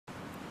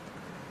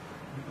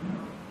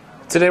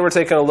Today we're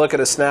taking a look at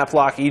a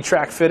Snap-Loc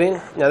E-track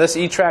fitting. Now this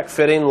E-track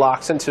fitting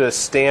locks into a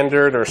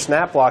standard or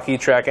Snap-Loc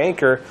E-track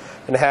anchor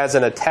and has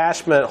an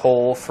attachment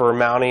hole for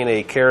mounting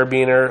a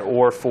carabiner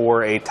or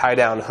for a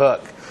tie-down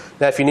hook.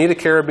 Now if you need a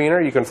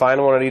carabiner, you can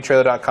find one at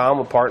etrailer.com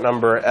with part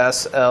number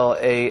SLASCI.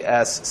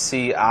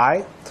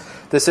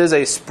 This is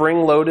a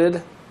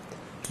spring-loaded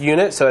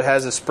unit, so it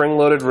has a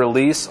spring-loaded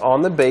release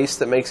on the base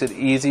that makes it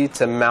easy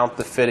to mount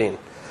the fitting.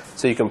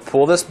 So you can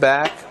pull this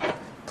back,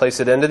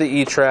 place it into the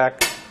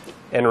E-track,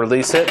 and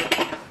release it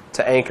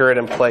to anchor it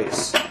in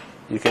place.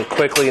 You can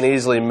quickly and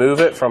easily move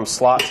it from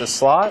slot to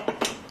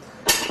slot.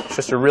 It's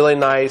just a really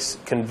nice,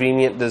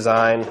 convenient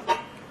design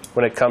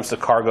when it comes to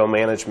cargo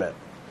management.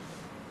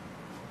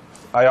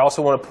 I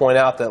also want to point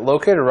out that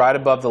located right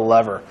above the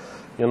lever,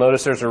 you'll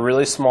notice there's a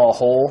really small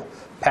hole,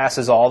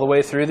 passes all the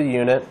way through the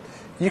unit.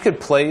 You could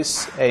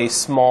place a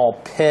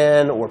small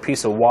pin or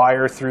piece of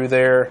wire through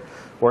there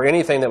or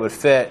anything that would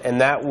fit,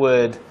 and that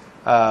would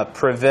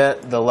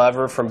prevent the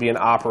lever from being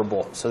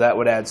operable. So that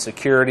would add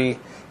security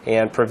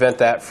and prevent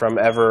that from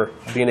ever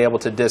being able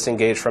to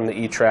disengage from the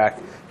E-track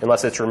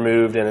unless it's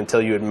removed and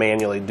until you would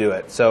manually do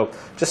it. So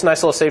just a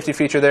nice little safety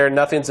feature there.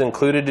 Nothing's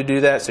included to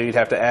do that, so you'd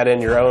have to add in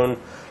your own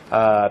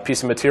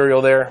piece of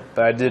material there.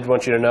 But I did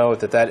want you to know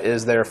that that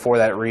is there for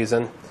that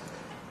reason.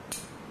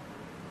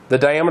 The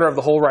diameter of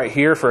the hole right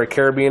here for a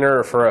carabiner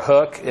or for a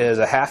hook is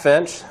a 1/2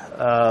 inch.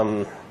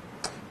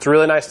 It's a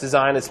really nice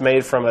design. It's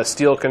made from a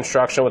steel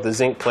construction with a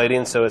zinc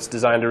plating, so it's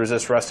designed to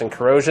resist rust and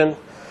corrosion.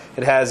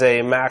 It has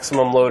a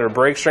maximum load or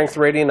brake strength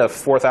rating of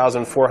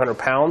 4,400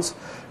 pounds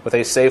with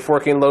a safe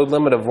working load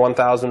limit of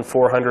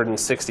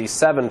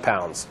 1,467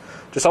 pounds.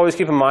 Just always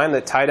keep in mind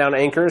that tie-down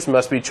anchors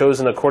must be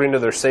chosen according to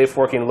their safe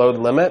working load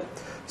limit,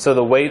 so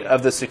the weight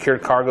of the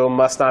secured cargo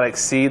must not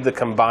exceed the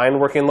combined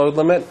working load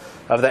limit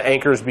of the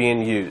anchors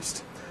being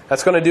used.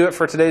 That's going to do it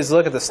for today's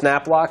look at the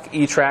Snap-Loc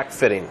E-track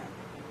fitting.